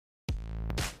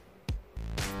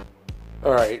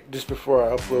Alright, just before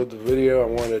I upload the video, I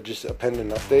want to just append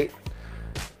an update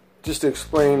just to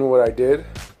explain what I did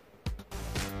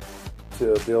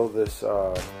to build this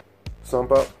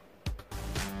sump up.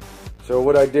 So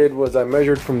what I did was I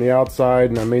measured from the outside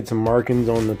and I made some markings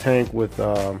on the tank with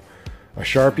a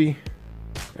Sharpie,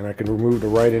 and I can remove the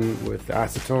writing with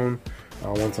acetone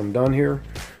once I'm done here.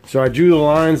 So I drew the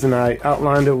lines and I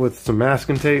outlined it with some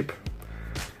masking tape,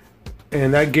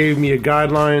 and that gave me a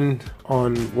guideline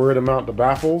on where to mount the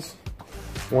baffles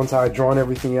once I had drawn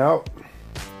everything out.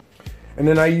 And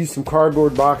then I used some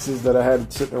cardboard boxes that I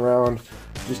had sitting around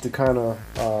just to kind of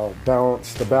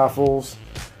balance the baffles.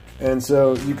 And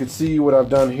so you could see what I've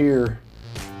done here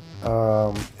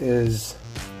is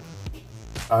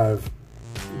I've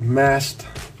masked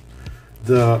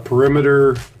the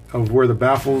perimeter of where the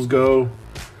baffles go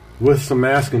with some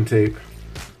masking tape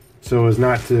so as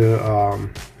not to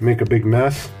make a big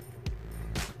mess.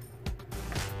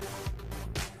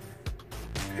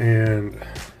 And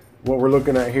what we're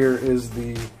looking at here is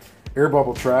the air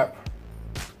bubble trap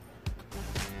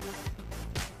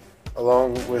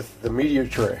along with the media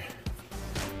tray.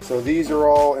 So these are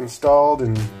all installed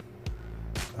and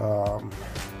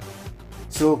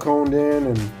siliconed in,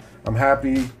 and I'm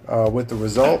happy with the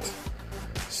result.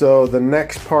 So the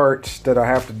next part that I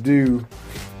have to do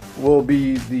will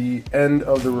be the end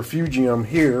of the refugium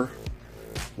here,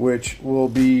 which will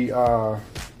be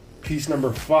piece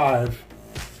number 5.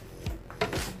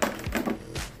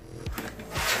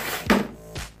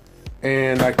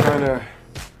 And I kind of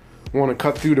want to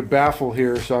cut through the baffle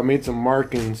here, so I made some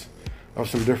markings of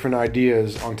some different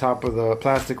ideas on top of the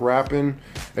plastic wrapping.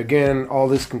 Again, all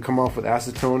this can come off with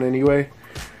acetone anyway.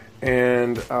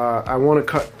 And I want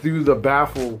to cut through the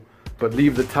baffle but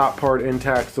leave the top part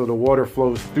intact so the water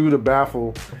flows through the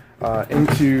baffle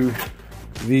into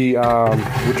the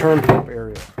return pump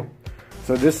area.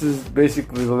 So this is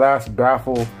basically the last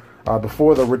baffle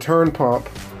before the return pump.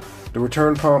 The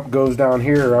return pump goes down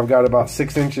here. I've got about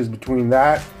 6 inches between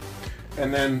that,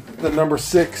 and then the number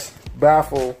 6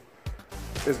 baffle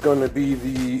is going to be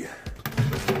the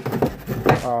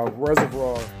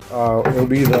reservoir. It'll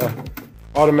be the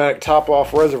automatic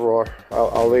top-off reservoir.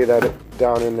 I'll lay that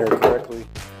down in there correctly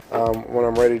when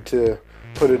I'm ready to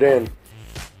put it in.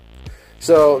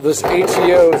 So this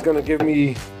ATO is going to give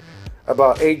me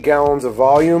about 8 gallons of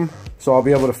volume, so I'll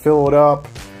be able to fill it up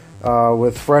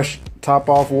with fresh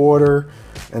top-off water,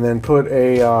 and then put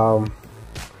a an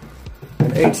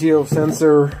ATO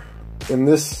sensor in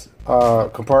this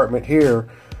compartment here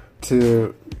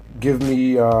to give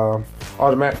me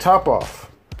automatic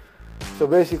top-off. So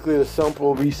basically the sump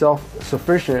will be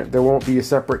self-sufficient. There won't be a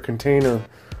separate container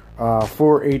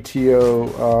for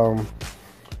ATO,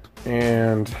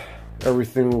 and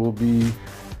everything will be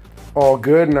all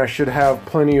good, and I should have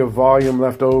plenty of volume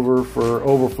left over for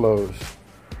overflows.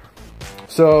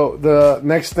 So the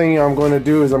next thing I'm going to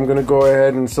do is I'm going to go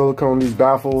ahead and silicone these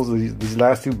baffles, these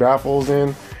last 2 baffles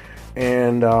in,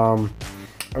 and I'm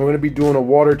going to be doing a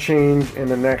water change in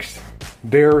the next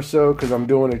day or so, because I'm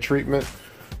doing a treatment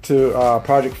to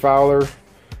Project FOWLR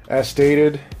as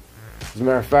stated. As a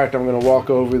matter of fact, I'm going to walk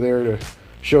over there to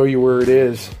show you where it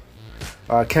is.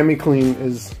 ChemiClean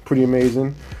is pretty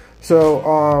amazing.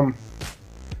 So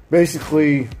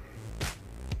basically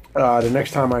the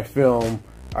next time I film,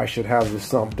 I should have this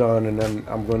sump done, and then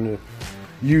I'm going to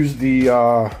use the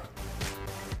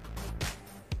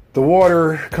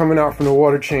water coming out from the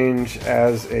water change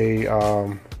as a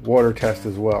water test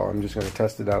as well. I'm just going to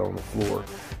test it out on the floor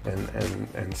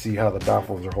and see how the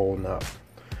baffles are holding up.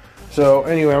 So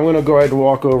anyway, I'm going to go ahead and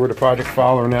walk over to Project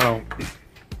FOWLR now,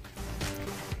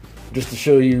 just to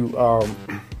show you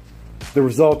the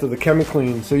result of the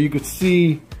ChemiClean. So you could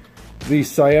see the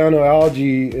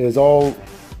cyanoalgae is all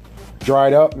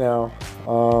dried up now.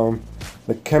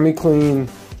 The ChemiClean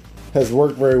has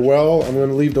worked very well. I'm going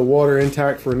to leave the water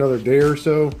intact for another day or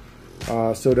so,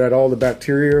 so that all the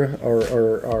bacteria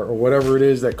or whatever it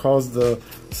is that caused the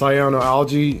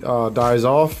cyanoalgae dies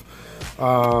off.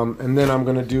 And then I'm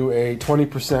going to do a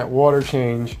 20% water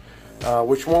change,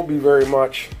 which won't be very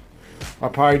much. I'll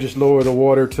probably just lower the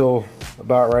water till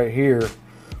about right here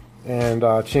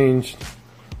and change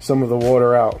some of the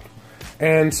water out.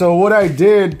 And so what I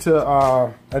did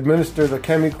to administer the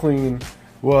ChemiClean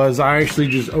was I actually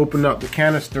just opened up the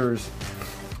canisters,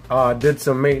 did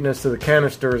some maintenance to the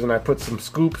canisters, and I put some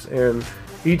scoops in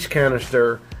each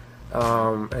canister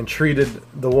and treated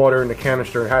the water in the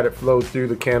canister and had it flow through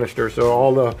the canister. So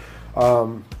all the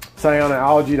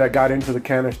cyanoalgae that got into the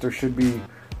canister should be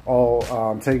all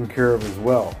taken care of as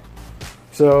well.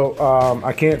 So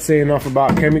I can't say enough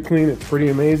about ChemiClean. It's pretty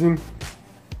amazing.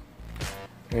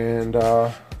 And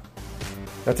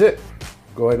that's it.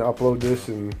 Go ahead and upload this,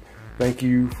 and thank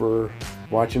you for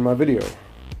watching my video.